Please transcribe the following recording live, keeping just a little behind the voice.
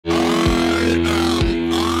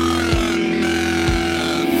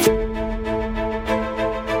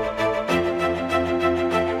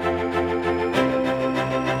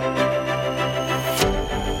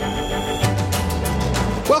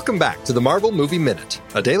back to the Marvel Movie Minute,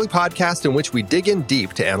 a daily podcast in which we dig in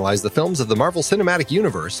deep to analyze the films of the Marvel Cinematic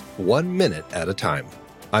Universe 1 minute at a time.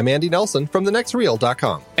 I'm Andy Nelson from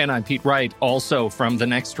thenextreel.com. And I'm Pete Wright, also from The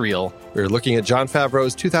Next Reel. We're looking at Jon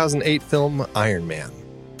Favreau's 2008 film Iron Man.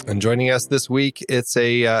 And joining us this week, it's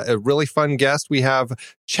a really fun guest. We have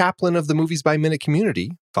chaplain of the Movies by Minute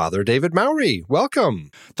community, Father David Mowry.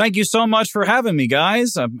 Welcome. Thank you so much for having me,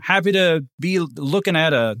 guys. I'm happy to be looking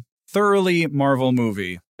at a thoroughly Marvel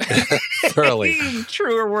movie. Thoroughly.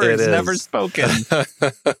 Truer words never spoken.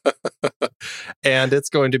 And it's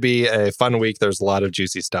going to be a fun week. There's a lot of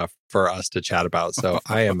juicy stuff for us to chat about. So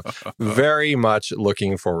I am very much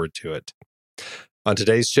looking forward to it. On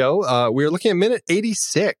today's show, we're looking at minute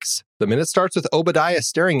 86. The minute starts with Obadiah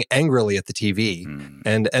staring angrily at the TV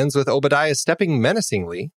and ends with Obadiah stepping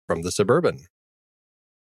menacingly from the Suburban.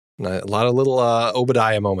 A lot of little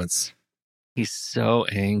Obadiah moments. He's so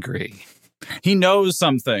angry. He knows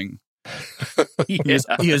something. He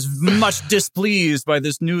is much displeased by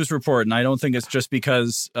this news report, and I don't think it's just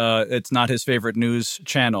because it's not his favorite news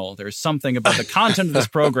channel. There's something about the content of this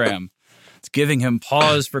program. It's giving him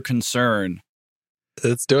pause for concern.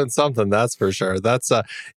 It's doing something, that's for sure. That's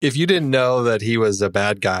if you didn't know that he was a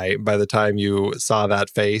bad guy by the time you saw that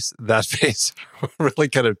face really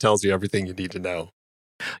kind of tells you everything you need to know.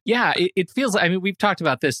 Yeah, it feels, I mean, we've talked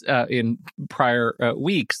about this in prior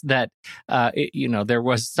weeks that, there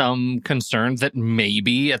was some concern that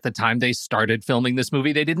maybe at the time they started filming this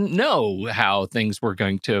movie, they didn't know how things were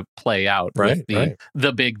going to play out with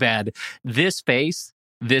the big bad. This face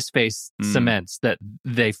cements that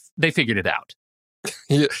they figured it out.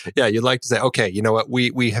 Yeah, you'd like to say, okay, you know what?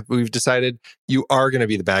 We've decided you are going to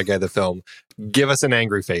be the bad guy of the film. Give us an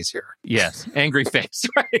angry face here. Yes, angry face.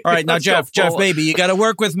 Right. All right, now Jeff, baby, you got to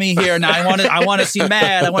work with me here. Now I want to see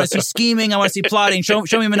mad. I want to see scheming. I want to see plotting. Show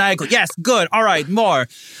me maniacal. Yes, good. All right, more.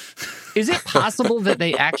 Is it possible that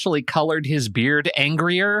they actually colored his beard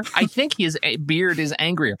angrier? I think his beard is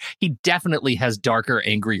angrier. He definitely has darker,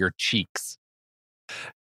 angrier cheeks.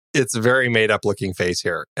 It's a very made-up looking face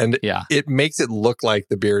here. And it makes it look like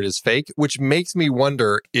the beard is fake, which makes me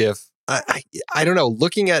wonder if, I don't know,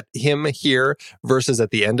 looking at him here versus at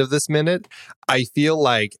the end of this minute, I feel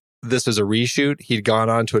like this was a reshoot. He'd gone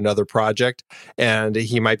on to another project, and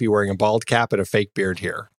he might be wearing a bald cap and a fake beard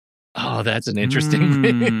here. Oh, that's an interesting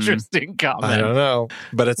comment. I don't know,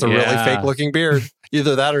 but it's a really fake-looking beard.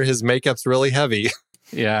 Either that or his makeup's really heavy.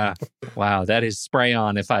 Yeah. Wow, that is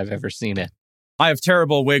spray-on if I've ever seen it. I have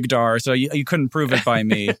terrible wigdar, so you couldn't prove it by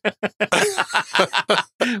me.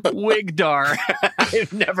 Wigdar.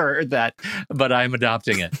 I've never heard that, but I'm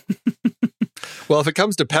adopting it. Well, if it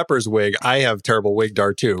comes to Pepper's wig, I have terrible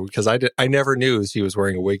wigdar too, because I never knew she was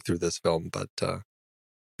wearing a wig through this film. But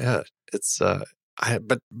it's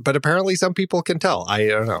but apparently some people can tell. I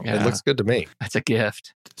don't know. Yeah. It looks good to me. That's a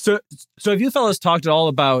gift. So have you fellas talked at all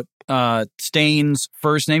about Stain's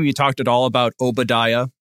first name? You talked at all about Obadiah?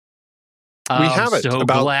 We haven't. So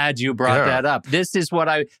glad you brought that up. This is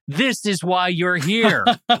why you're here.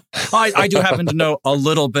 I do happen to know a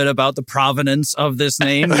little bit about the provenance of this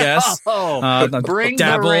name. Yes,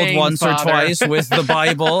 dabbled once or twice with the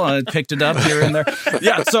Bible. I picked it up here and there.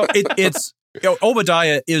 Yeah, so it's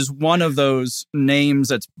Obadiah is one of those names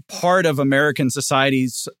that's part of American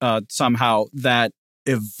societies somehow that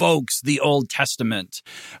evokes the Old Testament,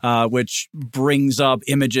 which brings up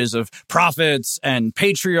images of prophets and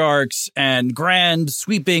patriarchs and grand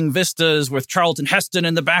sweeping vistas with Charlton Heston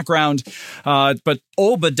in the background. But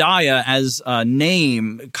Obadiah as a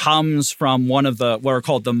name comes from one of what are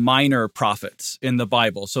called the minor prophets in the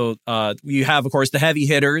Bible. So you have, of course, the heavy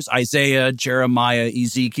hitters, Isaiah, Jeremiah,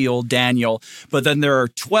 Ezekiel, Daniel. But then there are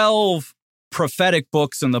 12 prophetic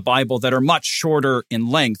books in the Bible that are much shorter in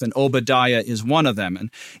length, and Obadiah is one of them.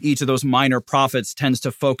 And each of those minor prophets tends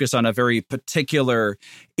to focus on a very particular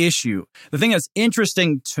issue. The thing that's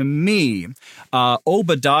interesting to me,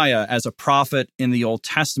 Obadiah as a prophet in the Old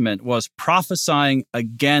Testament was prophesying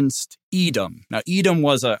against Edom. Now, Edom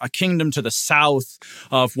was a kingdom to the south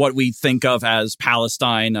of what we think of as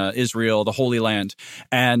Palestine, Israel, the Holy Land.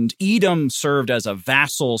 And Edom served as a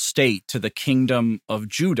vassal state to the kingdom of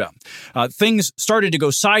Judah. Things started to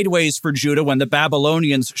go sideways for Judah when the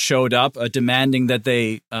Babylonians showed up, demanding that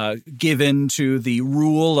they give in to the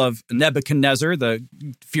rule of Nebuchadnezzar, the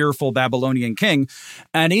fearful Babylonian king.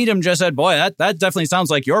 And Edom just said, boy, that definitely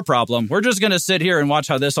sounds like your problem. We're just going to sit here and watch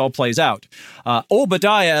how this all plays out.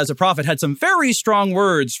 Obadiah, as a prophet, had some very strong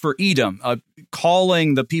words for Edom.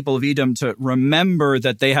 calling the people of Edom to remember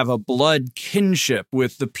that they have a blood kinship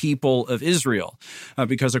with the people of Israel.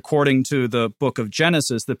 Because according to the book of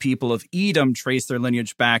Genesis, the people of Edom trace their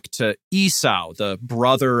lineage back to Esau, the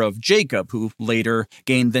brother of Jacob, who later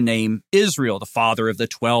gained the name Israel, the father of the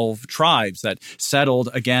 12 tribes that settled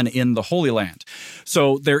again in the Holy Land.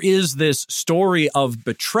 So there is this story of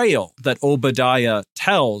betrayal that Obadiah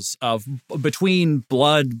tells of between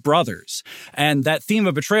blood brothers. And that theme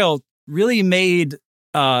of betrayal really made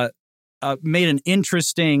an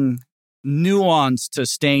interesting nuance to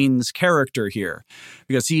Staines' character here,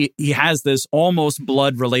 because he has this almost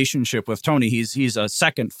blood relationship with Tony. He's a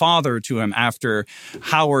second father to him after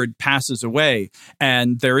Howard passes away,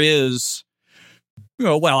 and there is.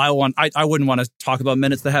 I wouldn't want to talk about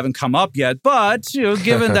minutes that haven't come up yet, but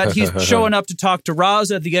given that he's showing up to talk to Roz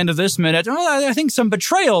at the end of this minute, I think some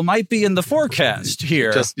betrayal might be in the forecast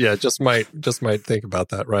here. Just might think about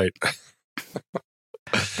that, right?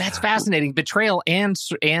 That's fascinating. Betrayal and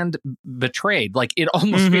betrayed. Like, it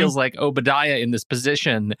almost feels like Obadiah in this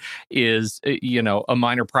position is, a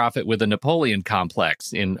minor prophet with a Napoleon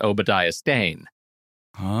complex in Obadiah Stane.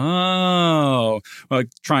 Oh, well,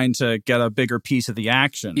 trying to get a bigger piece of the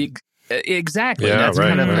action. Exactly. Yeah, that's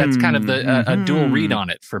right. kind of the a dual read on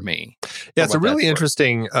it for me. Yeah, it's a really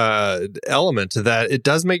interesting element that it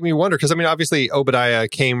does make me wonder, because obviously Obadiah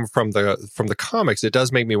came from the comics. It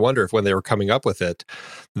does make me wonder if when they were coming up with it,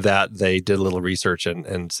 that they did a little research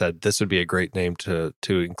and said this would be a great name to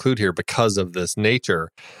include here because of this nature.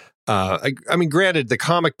 Granted, the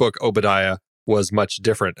comic book Obadiah was much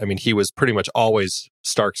different. He was pretty much always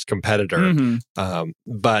Stark's competitor,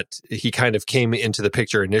 but he kind of came into the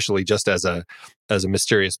picture initially just as a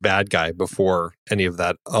mysterious bad guy before any of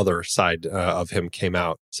that other side of him came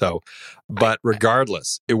out. So, but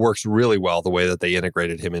regardless, it works really well the way that they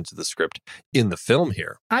integrated him into the script in the film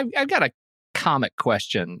here. I've got a comic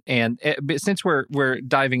question, and since we're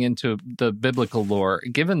diving into the biblical lore,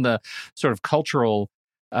 given the sort of cultural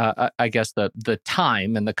I guess the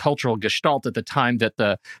time and the cultural gestalt at the time that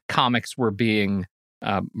the comics were being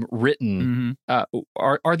written,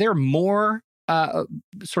 are there more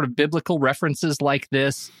sort of biblical references like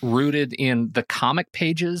this rooted in the comic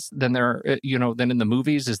pages than there, than in the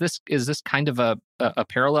movies? Is this kind of a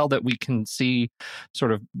parallel that we can see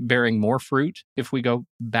sort of bearing more fruit if we go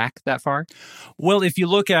back that far? Well, if you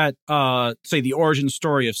look at, say, the origin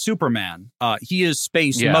story of Superman, he is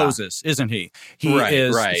Space Moses, isn't he? He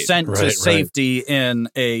is sent to safety in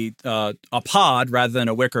a pod rather than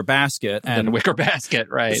a wicker basket.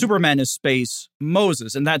 Right. Superman is Space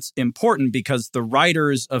Moses, and that's important because the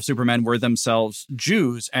writers of Superman were themselves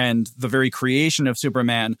Jews, and the very creation of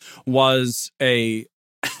Superman was a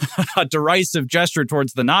derisive gesture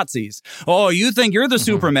towards the Nazis. Oh, you think you're the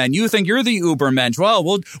Superman? You think you're the Ubermensch?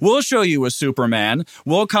 Well, we'll show you a Superman.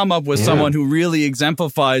 We'll come up with someone who really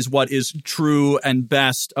exemplifies what is true and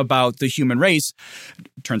best about the human race.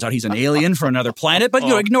 Turns out he's an alien from another planet, but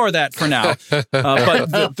ignore that for now.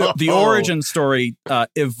 But the origin story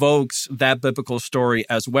evokes that biblical story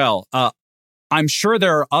as well. I'm sure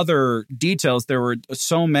there are other details. There were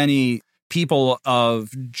so many people of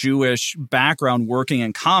Jewish background working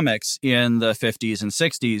in comics in the 50s and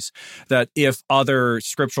 60s that if other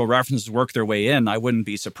scriptural references work their way in, I wouldn't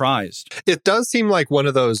be surprised. It does seem like one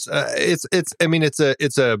of those.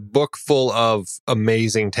 It's a book full of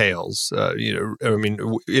amazing tales.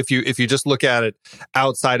 If you just look at it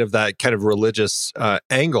outside of that kind of religious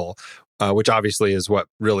angle, which obviously is what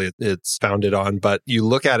really it's founded on. But you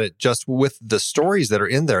look at it just with the stories that are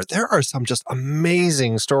in there, there are some just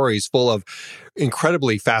amazing stories full of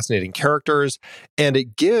incredibly fascinating characters. And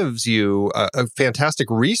it gives you a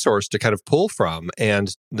fantastic resource to kind of pull from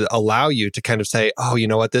and allow you to kind of say, oh, you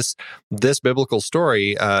know what, this biblical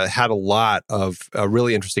story had a lot of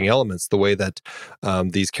really interesting elements, the way that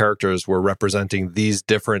these characters were representing these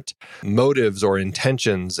different motives or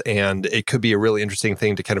intentions. And it could be a really interesting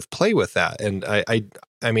thing to kind of play with that. And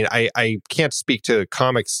I can't speak to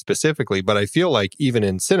comics specifically, but I feel like even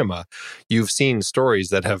in cinema, you've seen stories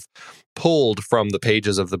that have pulled from the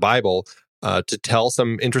pages of the Bible to tell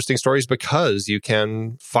some interesting stories because you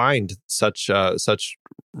can find such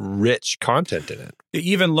rich content in it.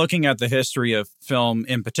 Even looking at the history of film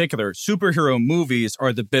in particular, superhero movies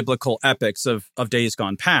are the biblical epics of days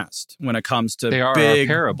gone past when it comes to big,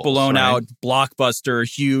 blown out, blockbuster,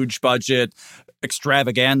 huge budget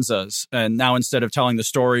extravaganzas. And now instead of telling the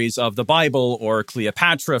stories of the Bible or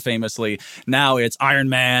Cleopatra famously, now it's Iron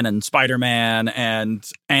Man and Spider-Man and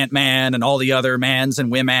Ant-Man and all the other mans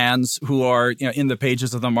and womans who are in the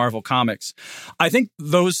pages of the Marvel comics. I think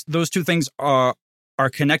those two things are are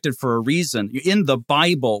connected for a reason. In the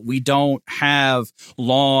Bible, we don't have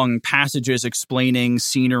long passages explaining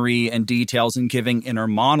scenery and details and giving inner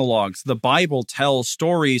monologues. The Bible tells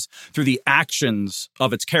stories through the actions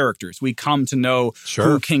of its characters. We come to know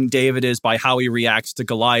who King David is by how he reacts to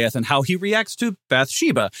Goliath and how he reacts to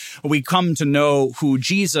Bathsheba. We come to know who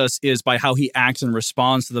Jesus is by how he acts and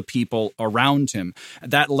responds to the people around him.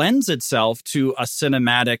 That lends itself to a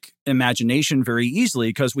cinematic imagination very easily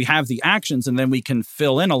because we have the actions and then we can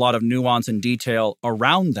fill in a lot of nuance and detail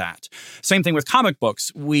around that. Same thing with comic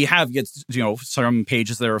books. We have, some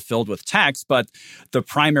pages that are filled with text, but the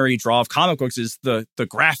primary draw of comic books is the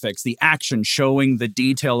graphics, the action showing the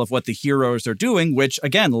detail of what the heroes are doing, which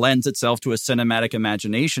again lends itself to a cinematic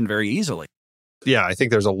imagination very easily. Yeah, I think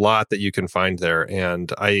there's a lot that you can find there.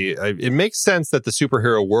 And it makes sense that the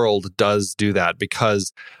superhero world does do that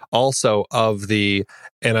because also of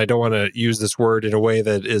and I don't want to use this word in a way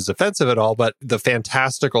that is offensive at all, but the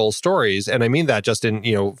fantastical stories, and I mean that just in,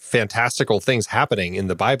 fantastical things happening in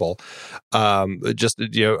the Bible,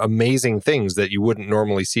 amazing things that you wouldn't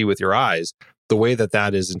normally see with your eyes. The way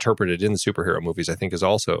that is interpreted in the superhero movies, I think, is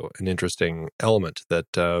also an interesting element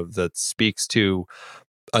that speaks to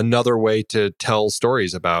another way to tell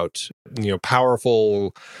stories about,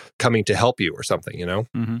 powerful coming to help you or something,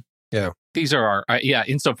 Mm-hmm. Yeah. These are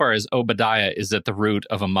insofar as Obadiah is at the root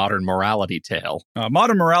of a modern morality tale. A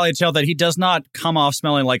modern morality tale that he does not come off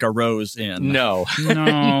smelling like a rose in. No.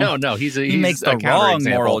 No. He makes the wrong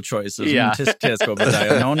moral choices. Yeah. Tisk, tisk,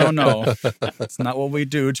 Obadiah. No. That's not what we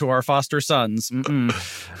do to our foster sons.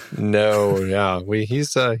 Mm-mm. No, yeah.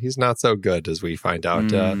 He's not so good, as we find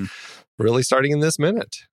out really starting in this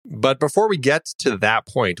minute. But before we get to that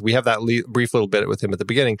point, we have that brief little bit with him at the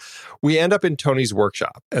beginning. We end up in Tony's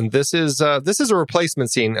workshop, and this is a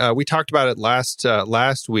replacement scene. We talked about it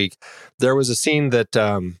last week. There was a scene that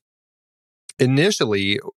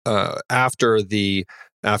initially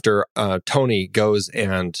after Tony goes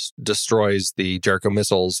and destroys the Jericho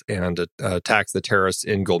missiles and attacks the terrorists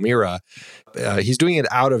in Gulmira, he's doing it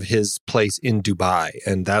out of his place in Dubai,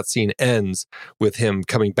 and that scene ends with him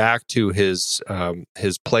coming back to his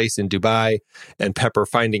place in Dubai, and Pepper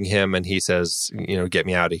finding him, and he says, "Get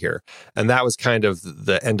me out of here." And that was kind of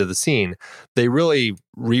the end of the scene. They really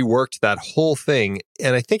reworked that whole thing,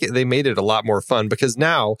 and I think they made it a lot more fun because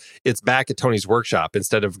now it's back at Tony's workshop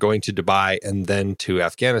instead of going to Dubai and then to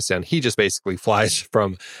Afghanistan. He just basically flies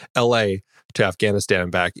from LA to Afghanistan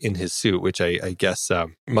back in his suit, which I guess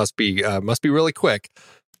must be really quick,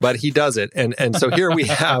 but he does it. And so here we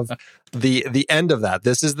have the end of that.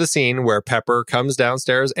 This is the scene where Pepper comes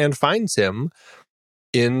downstairs and finds him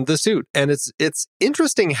in the suit. And it's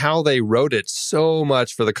interesting how they wrote it so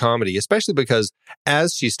much for the comedy, especially because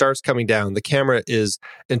as she starts coming down, the camera is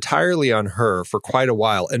entirely on her for quite a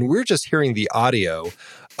while. And we're just hearing the audio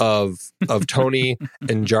of Tony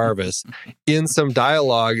and Jarvis in some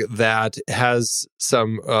dialogue that has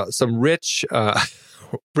some rich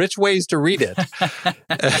ways to read it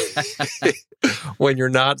when you're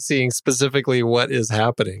not seeing specifically what is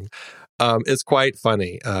happening. It's quite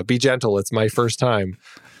funny. Be gentle. It's my first time.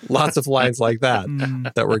 Lots of lines like that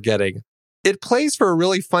we're getting. It plays for a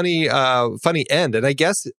really funny end, and I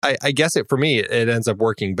guess it for me it ends up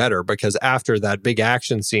working better because after that big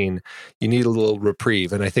action scene, you need a little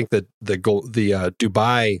reprieve, and I think that the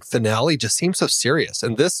Dubai finale just seems so serious,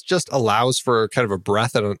 and this just allows for kind of a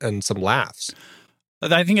breath and some laughs.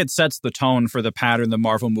 I think it sets the tone for the pattern the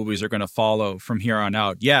Marvel movies are going to follow from here on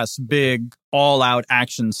out. Yes, big, all-out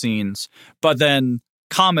action scenes, but then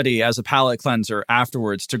comedy as a palate cleanser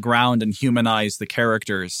afterwards to ground and humanize the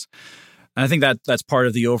characters. And I think that's part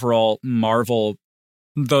of the overall Marvel,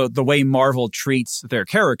 the way Marvel treats their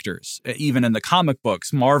characters. Even in the comic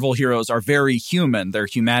books, Marvel heroes are very human. Their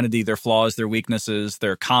humanity, their flaws, their weaknesses,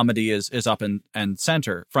 their comedy is up and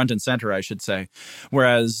center, front and center, I should say.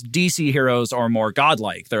 Whereas DC heroes are more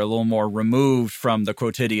godlike. They're a little more removed from the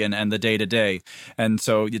quotidian and the day-to-day. And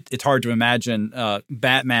so it's hard to imagine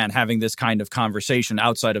Batman having this kind of conversation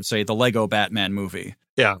outside of, say, the Lego Batman movie.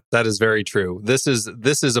 Yeah, that is very true. This is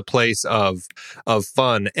a place of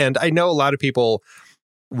fun. And I know a lot of people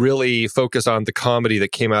really focus on the comedy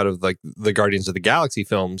that came out of like the Guardians of the Galaxy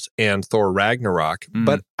films and Thor Ragnarok.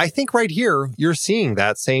 But I think right here, you're seeing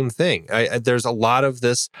that same thing. There's a lot of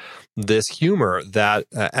this humor that,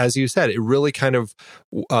 as you said, it really kind of,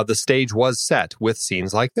 the stage was set with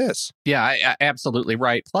scenes like this. Yeah, absolutely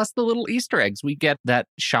right. Plus the little Easter eggs. We get that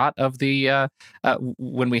shot of the,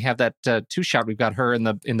 when we have that two shot, we've got her in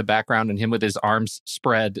the background and him with his arms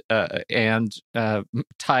spread and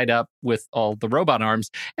tied up with all the robot arms.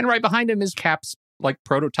 And right behind him is Cap's like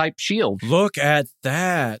prototype shield. Look at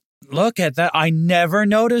that. Look at that. I never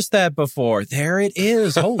noticed that before. There it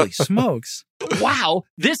is. Holy smokes. Wow.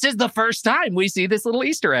 This is the first time we see this little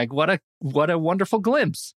Easter egg. What a wonderful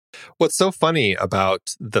glimpse. What's so funny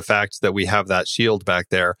about the fact that we have that shield back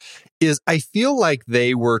there is I feel like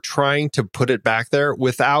they were trying to put it back there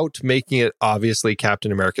without making it obviously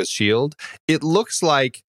Captain America's shield. It looks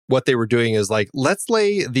like what they were doing is like, let's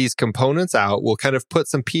lay these components out. We'll kind of put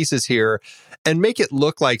some pieces here and make it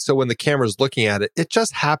look like, so when the camera's looking at it, it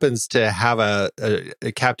just happens to have a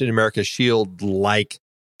Captain America shield like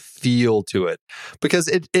feel to it, because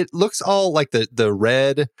it looks all like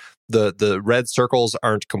the red circles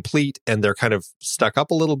aren't complete and they're kind of stuck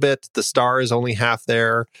up a little bit. The star is only half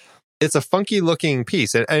there. It's a funky looking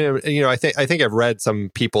piece, and you know, I think I've read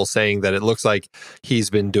some people saying that it looks like he's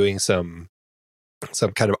been doing some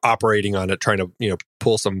kind of operating on it, trying to, you know,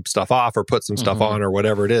 pull some stuff off or put some stuff on or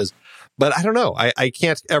whatever it is. But I don't know. I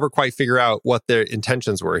can't ever quite figure out what their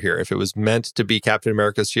intentions were here. If it was meant to be Captain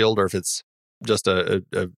America's shield or if it's just a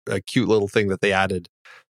cute little thing that they added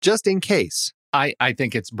just in case. I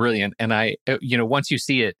think it's brilliant. And once you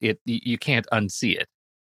see it, you can't unsee it.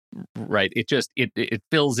 Right. It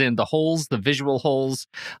fills in the holes, the visual holes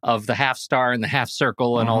of the half star and the half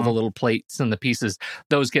circle and all the little plates and the pieces.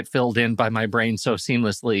 Those get filled in by my brain so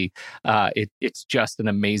seamlessly. It's just an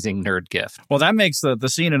amazing nerd gift. Well, that makes the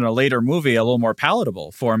scene in a later movie a little more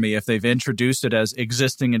palatable for me if they've introduced it as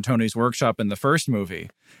existing in Tony's workshop in the first movie.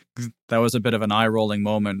 That was a bit of an eye-rolling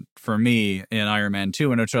moment for me in Iron Man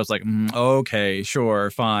 2, in which I was like, okay,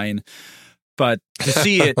 sure, fine. But to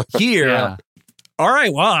see it here... yeah. All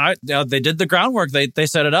right, well, they did the groundwork. They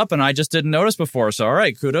set it up, and I just didn't notice before. So, all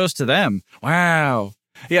right, kudos to them. Wow.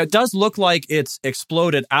 Yeah, it does look like it's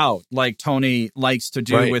exploded out, like Tony likes to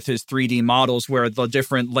do with his 3D models, where the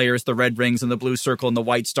different layers, the red rings and the blue circle and the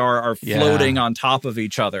white star, are floating on top of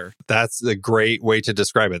each other. That's a great way to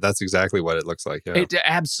describe it. That's exactly what it looks like. Yeah.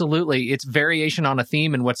 Absolutely. It's variation on a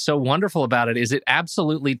theme. And what's so wonderful about it is it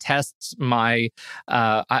absolutely tests my,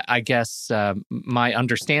 my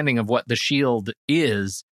understanding of what the shield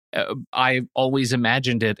is. I always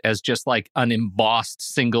imagined it as just like an embossed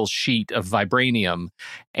single sheet of vibranium.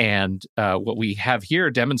 And what we have here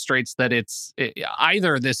demonstrates that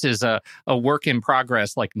either this is a work in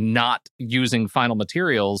progress, like not using final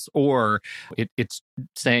materials, or it's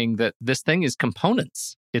saying that this thing is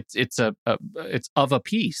components. It's of a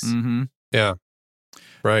piece. Mm-hmm. Yeah.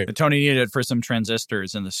 Right. But Tony needed it for some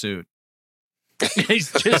transistors in the suit.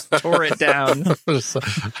 He's just tore it down.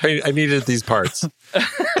 I needed these parts.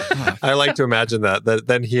 I like to imagine that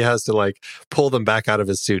then he has to like pull them back out of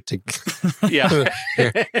his suit to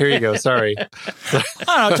here you go, sorry. I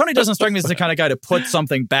don't know, Tony doesn't strike me as the kind of guy to put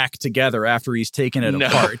something back together after he's taken it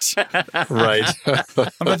apart. Right. I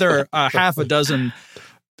bet there are half a dozen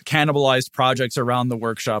cannibalized projects around the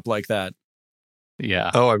workshop like that. Yeah.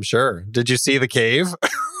 Oh, I'm sure. Did you see the cave?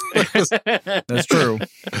 That's true.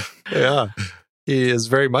 Yeah. He is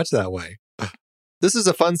very much that way. This is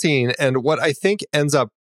a fun scene, and what I think ends up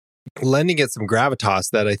lending it some gravitas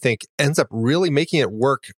that I think ends up really making it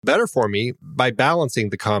work better for me by balancing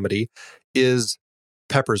the comedy is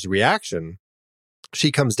Pepper's reaction.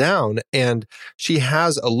 She comes down and she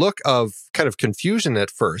has a look of kind of confusion at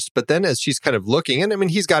first, but then as she's kind of looking, and I mean,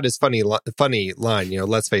 he's got his funny line, you know,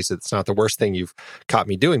 let's face it, it's not the worst thing you've caught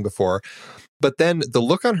me doing before. But then the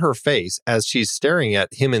look on her face as she's staring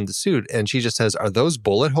at him in the suit, and she just says, "Are those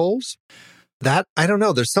bullet holes?" That, I don't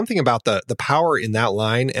know. There's something about the power in that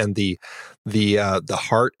line and the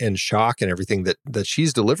heart and shock and everything that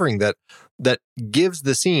she's delivering that gives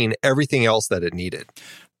the scene everything else that it needed.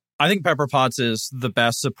 I think Pepper Potts is the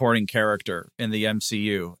best supporting character in the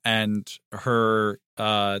MCU, and her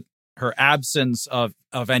absence of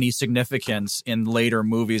any significance in later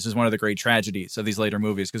movies is one of the great tragedies of these later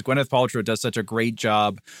movies, because Gwyneth Paltrow does such a great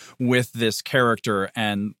job with this character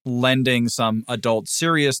and lending some adult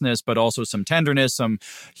seriousness, but also some tenderness, some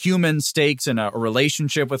human stakes in a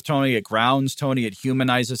relationship with Tony. It grounds Tony, it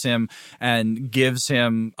humanizes him, and gives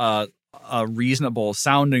him a reasonable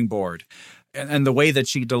sounding board. And the way that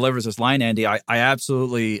she delivers this line, Andy, I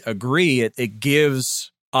absolutely agree. It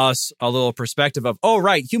gives us a little perspective of, oh,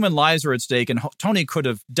 right, human lives are at stake and Tony could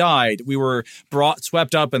have died. We were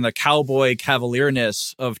swept up in the cowboy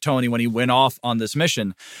cavalierness of Tony when he went off on this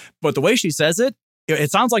mission. But the way she says it,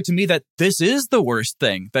 it sounds like to me that this is the worst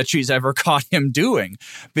thing that she's ever caught him doing,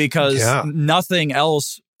 because nothing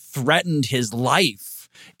else threatened his life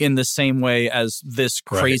in the same way as this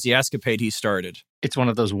crazy escapade he started. It's one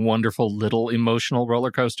of those wonderful little emotional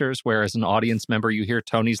roller coasters where, as an audience member, you hear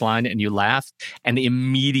Tony's line and you laugh, and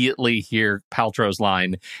immediately hear Paltrow's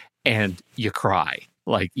line and you cry.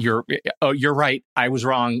 Like, you're right. I was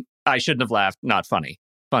wrong. I shouldn't have laughed. Not funny.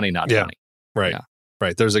 Funny, not funny. Right. Yeah.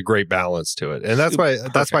 Right. There's a great balance to it. And that's why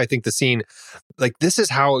I think the scene, like, this is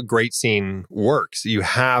how a great scene works. You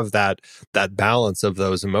have that balance of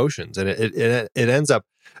those emotions. And it ends up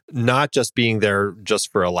not just being there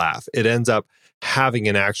just for a laugh. It ends up having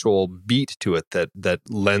an actual beat to it that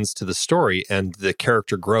lends to the story and the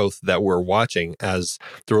character growth that we're watching as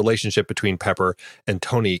the relationship between Pepper and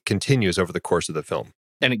Tony continues over the course of the film.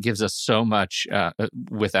 And it gives us so much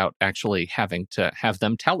without actually having to have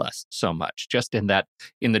them tell us so much. Just in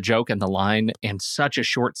the joke and the line, and such a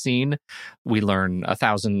short scene, we learn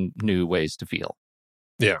 1,000 new ways to feel.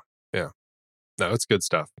 Yeah. No, it's good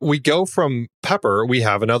stuff. We go from Pepper. We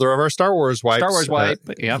have another of our Star Wars wipes. Star Wars wipe.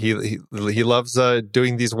 Yeah. He loves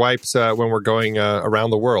doing these wipes when we're going around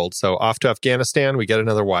the world. So off to Afghanistan, we get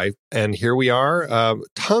another wipe. And here we are.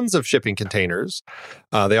 Tons of shipping containers.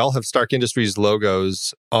 They all have Stark Industries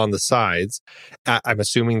logos on the sides. I'm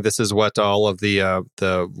assuming this is what all of the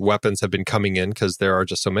weapons have been coming in, because there are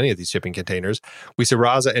just so many of these shipping containers. We see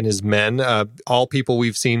Raza and his men, all people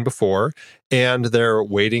we've seen before, and they're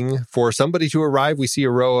waiting for somebody to arrive. We see a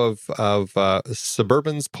row of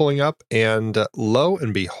Suburbans pulling up, and lo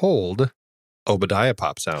and behold, Obadiah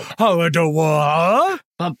pops out. And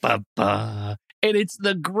it's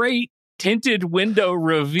the great tinted window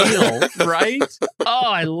reveal, right? Oh,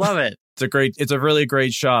 I love it. It's a really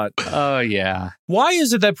great shot. Oh, yeah. Why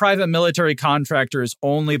is it that private military contractors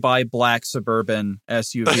only buy black Suburban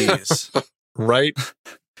SUVs? Right?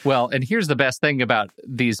 Well, and here's the best thing about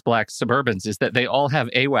these black Suburbans is that they all have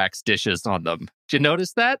AWACS dishes on them. Did you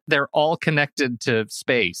notice that? They're all connected to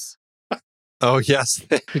space. Oh, yes,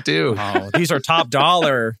 they do. Oh, these are top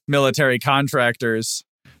dollar military contractors.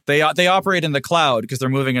 They operate in the cloud because they're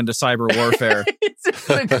moving into cyber warfare. It's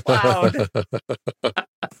in the cloud.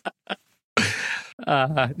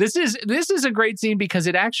 This is a great scene because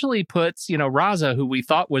it actually puts, Raza, who we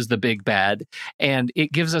thought was the big bad, and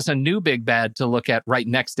it gives us a new big bad to look at right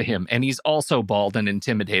next to him. And he's also bald and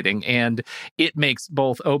intimidating, and it makes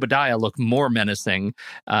both Obadiah look more menacing,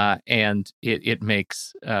 and it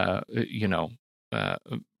makes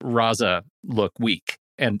Raza look weak.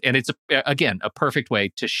 And it's, again, a perfect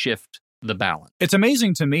way to shift the balance. It's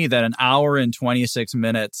amazing to me that an hour and 26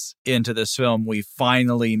 minutes into this film, we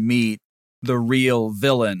finally meet the real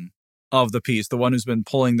villain of the piece, the one who's been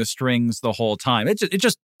pulling the strings the whole time. It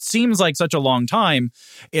just seems like such a long time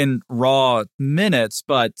in raw minutes,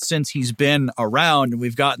 but since he's been around,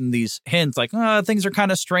 we've gotten these hints like, things are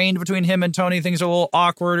kind of strained between him and Tony. Things are a little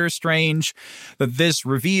awkward or strange. But this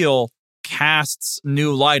reveal casts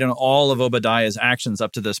new light on all of Obadiah's actions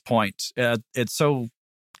up to this point. It's so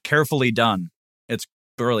carefully done. It's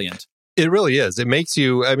brilliant. It really is. It makes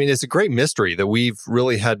you, it's a great mystery that we've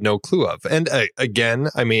really had no clue of. And again,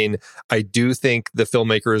 I do think the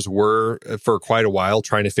filmmakers were for quite a while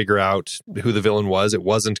trying to figure out who the villain was. It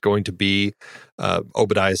wasn't going to be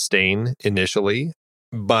Obadiah Stane initially.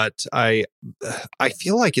 But I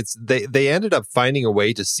feel like they ended up finding a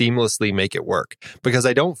way to seamlessly make it work, because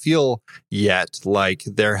I don't feel yet like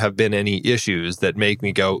there have been any issues that make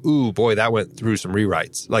me go, ooh, boy, that went through some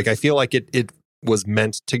rewrites. Like, I feel like it was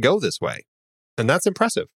meant to go this way. And that's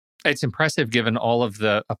impressive. It's impressive given all of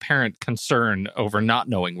the apparent concern over not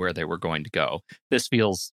knowing where they were going to go. This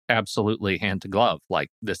feels absolutely hand to glove, like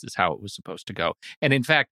this is how it was supposed to go. And in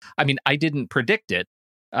fact, I didn't predict it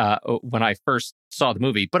when I first saw the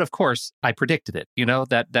movie, but of course I predicted it.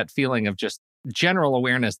 That feeling of just general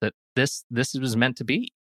awareness that this was meant to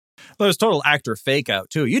be. Well, there's total actor fake out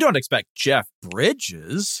too. You don't expect Jeff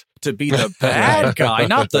Bridges to be the bad guy,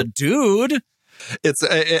 not the dude.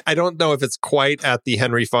 I don't know if it's quite at the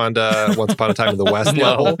Henry Fonda Once Upon a Time in the West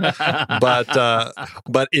level,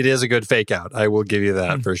 but it is a good fake out. I will give you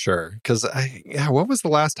that for sure. Because what was the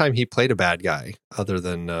last time he played a bad guy other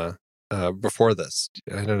than before this?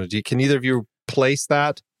 I don't know. Can either of you place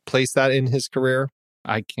that in his career?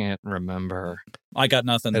 I can't remember. I got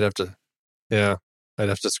nothing. I'd have to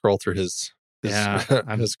scroll through his career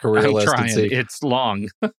I'm list trying. and see. It's long.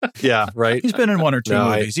 Yeah, right. He's been in one or two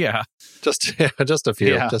movies. Just a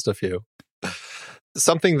few. Yeah. Just a few.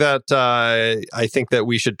 Something that I think that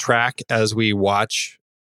we should track as we watch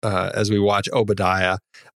Obadiah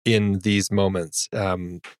in these moments.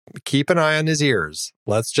 Keep an eye on his ears.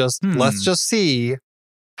 Let's just see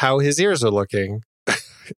how his ears are looking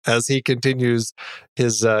as he continues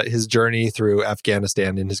his journey through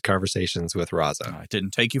Afghanistan in his conversations with Raza. I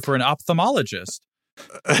didn't take you for an ophthalmologist.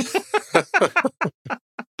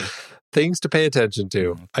 Things to pay attention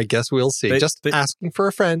to. I guess we'll see. Asking for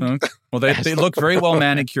a friend. Okay. Well, they look very well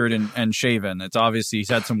manicured and shaven. It's obvious he's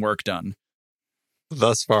had some work done.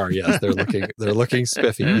 Thus far, yes, they're looking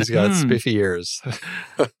spiffy. He's got spiffy ears.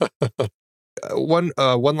 One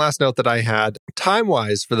last note that I had,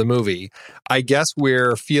 time-wise for the movie, I guess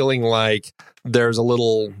we're feeling like there's a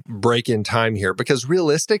little break in time here because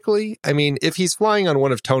realistically, I mean, if he's flying on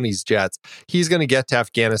one of Tony's jets, he's going to get to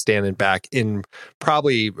Afghanistan and back in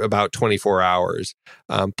probably about 24 hours,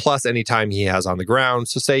 plus any time he has on the ground.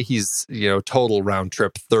 So say he's, total round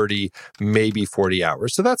trip 30, maybe 40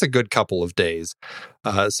 hours. So that's a good couple of days.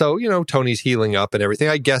 So, Tony's healing up and everything.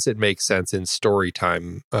 I guess it makes sense in story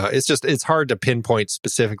time. It's hard to pinpoint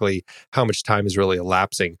specifically how much time is really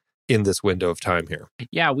elapsing in this window of time here.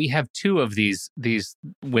 Yeah, we have two of these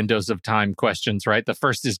windows of time questions, right? The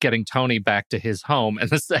first is getting Tony back to his home, and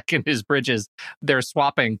the second is Bridges. They're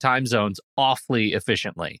swapping time zones awfully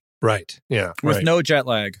efficiently. Right, yeah. With no jet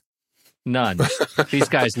lag. None. These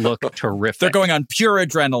guys look terrific. They're going on pure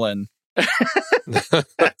adrenaline.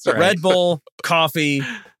 That's right. Red Bull, coffee,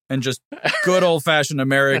 and just good old-fashioned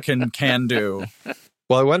American can-do.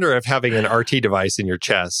 Well, I wonder if having an RT device in your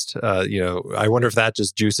chest, I wonder if that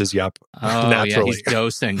just juices you up naturally. Yeah, he's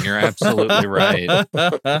dosing. You're absolutely right.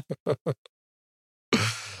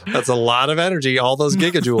 That's a lot of energy, all those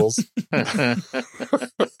gigajoules.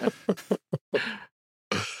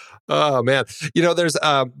 Oh, man.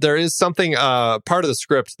 There is something, part of the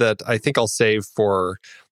script that I think I'll save for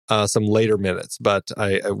some later minutes, but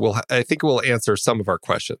I think we'll answer some of our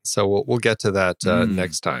questions. So we'll get to that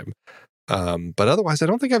next time. But otherwise, I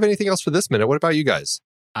don't think I have anything else for this minute. What about you guys?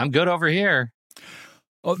 I'm good over here.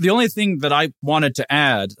 Well, the only thing that I wanted to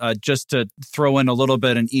add, just to throw in a little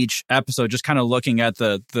bit in each episode, just kind of looking at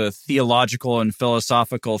the theological and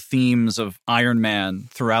philosophical themes of Iron Man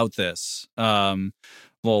throughout this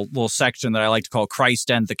little section that I like to call Christ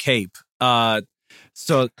and the Cape.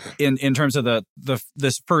 So in terms of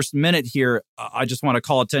this first minute here, I just want to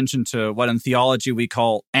call attention to what in theology we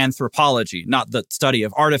call anthropology, not the study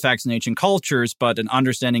of artifacts in ancient cultures, but an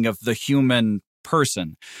understanding of the human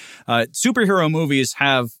person. Superhero movies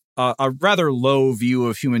have a rather low view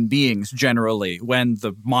of human beings generally. When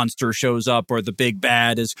the monster shows up or the big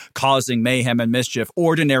bad is causing mayhem and mischief,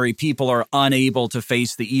 ordinary people are unable to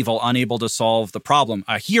face the evil, unable to solve the problem.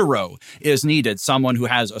 A hero is needed, someone who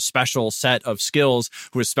has a special set of skills,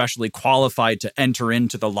 who is specially qualified to enter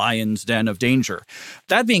into the lion's den of danger.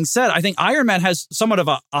 That being said, I think Iron Man has somewhat of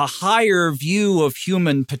a higher view of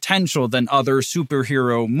human potential than other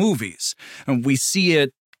superhero movies. And we see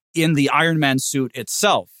it in the Iron Man suit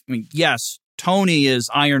itself. I mean, yes, Tony is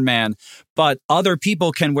Iron Man, but other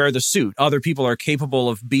people can wear the suit. Other people are capable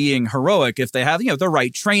of being heroic if they have, the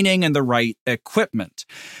right training and the right equipment.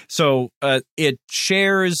 So it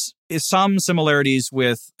shares some similarities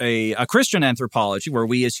with a Christian anthropology, where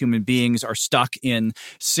we as human beings are stuck in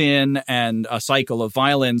sin and a cycle of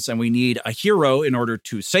violence, and we need a hero in order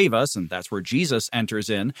to save us, and that's where Jesus enters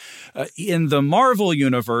in. In the Marvel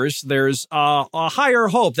universe, there's a higher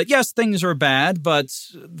hope that, yes, things are bad, but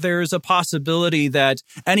there's a possibility that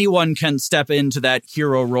anyone can step into that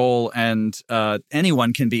hero role, and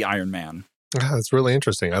anyone can be Iron Man. That's really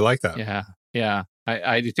interesting. I like that. Yeah.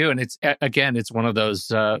 I do too, and it's one of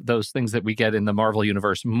those things that we get in the Marvel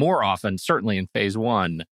universe more often, certainly in Phase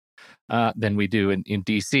 1, than we do in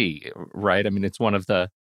DC, right? I mean, it's one of the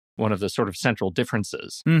sort of central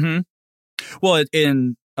differences. Mm-hmm. Well,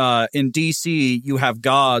 in DC, you have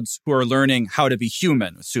gods who are learning how to be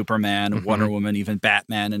human: Superman, Wonder Woman, even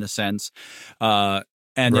Batman, in a sense. And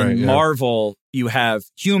in Marvel, you have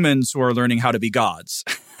humans who are learning how to be gods,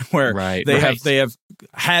 where they have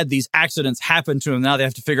had these accidents happen to them. Now they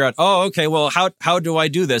have to figure out, how do I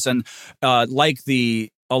do this? And like the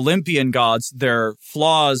Olympian gods, their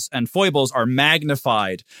flaws and foibles are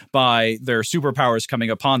magnified by their superpowers coming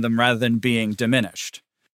upon them rather than being diminished.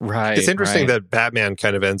 Right. It's interesting that Batman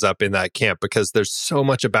kind of ends up in that camp because there's so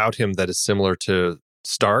much about him that is similar to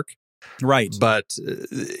Stark. Right. But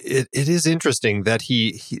it is interesting that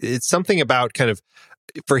it's something about kind of,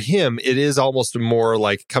 for him, it is almost more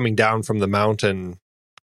like coming down from the mountain,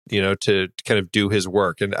 to kind of do his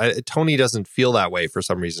work. And Tony doesn't feel that way for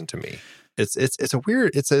some reason to me. It's a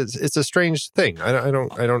weird, it's a strange thing. I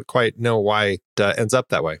don't quite know why it ends up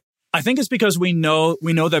that way. I think it's because we know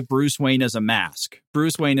that Bruce Wayne is a mask.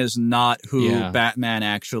 Bruce Wayne is not who Batman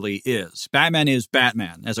actually is. Batman is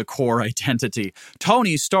Batman as a core identity.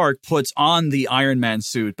 Tony Stark puts on the Iron Man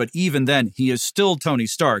suit, but even then, he is still Tony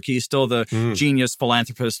Stark. He's still the genius,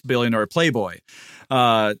 philanthropist, billionaire, playboy.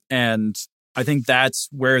 And I think that's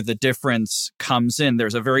where the difference comes in.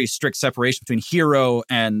 There's a very strict separation between hero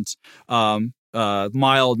and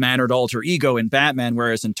mild-mannered alter ego in Batman,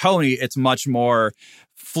 whereas in Tony, it's much more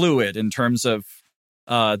fluid in terms of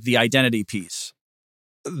the identity piece.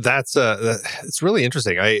 That's it's really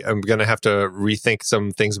interesting. I'm going to have to rethink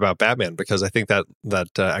some things about Batman because I think that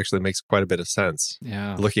actually makes quite a bit of sense.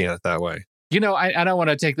 Yeah, looking at it that way. You know, I don't want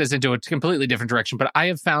to take this into a completely different direction, but I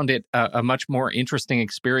have found it a much more interesting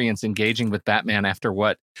experience engaging with Batman after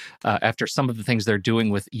some of the things they're doing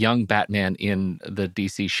with young Batman in the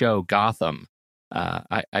DC show Gotham.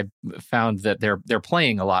 I found that they're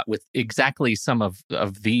playing a lot with exactly some of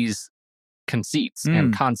these conceits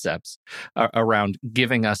and concepts around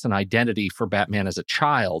giving us an identity for Batman as a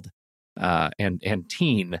child and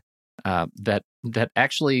teen that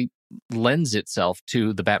actually lends itself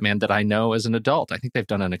to the Batman that I know as an adult. I think they've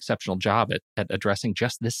done an exceptional job at addressing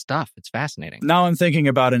just this stuff. It's fascinating. Now I'm thinking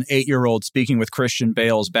about an 8-year-old speaking with Christian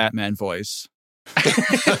Bale's Batman voice.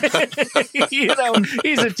 You know,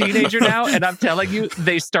 he's a teenager now, and I'm telling you,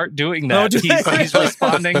 they start doing that. He's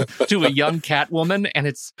responding to a young Catwoman, and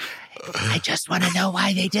it's, I just want to know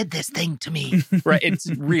why they did this thing to me. Right? It's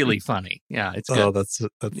really funny. Yeah, it's good. Oh, that's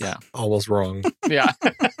almost wrong. Yeah.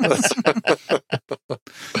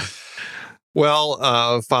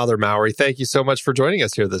 Well, Father Mowry, thank you so much for joining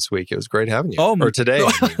us here this week. It was great having you. Or today.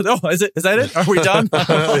 No, is that it? Are we done?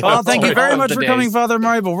 Well, thank you very much for coming, Father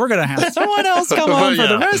Mowry, but we're going to have someone else come on for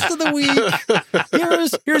the rest of the week.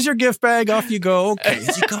 Here's your gift bag. Off you go. Okay,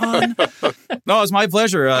 is he gone? No, it's my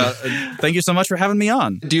pleasure. Thank you so much for having me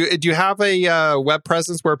on. Do you have a web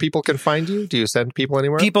presence where people can find you? Do you send people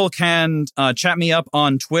anywhere? People can chat me up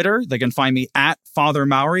on Twitter. They can find me at Father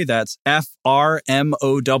Mowry. That's FRMOWRY.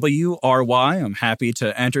 I'm happy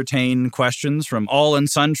to entertain questions from all and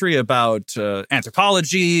sundry about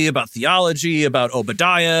anthropology, about theology, about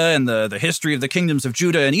Obadiah and the history of the kingdoms of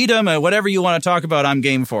Judah and Edom. Whatever you want to talk about, I'm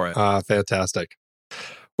game for it. Fantastic.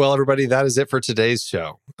 Well, everybody, that is it for today's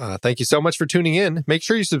show. Thank you so much for tuning in. Make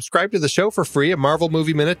sure you subscribe to the show for free at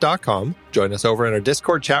MarvelMovieMinute.com. Join us over in our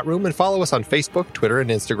Discord chat room and follow us on Facebook, Twitter, and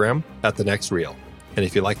Instagram at The Next Reel. And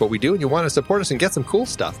if you like what we do and you want to support us and get some cool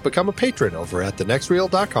stuff, become a patron over at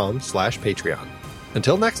thenextreel.com/Patreon.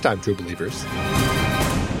 Until next time, true believers.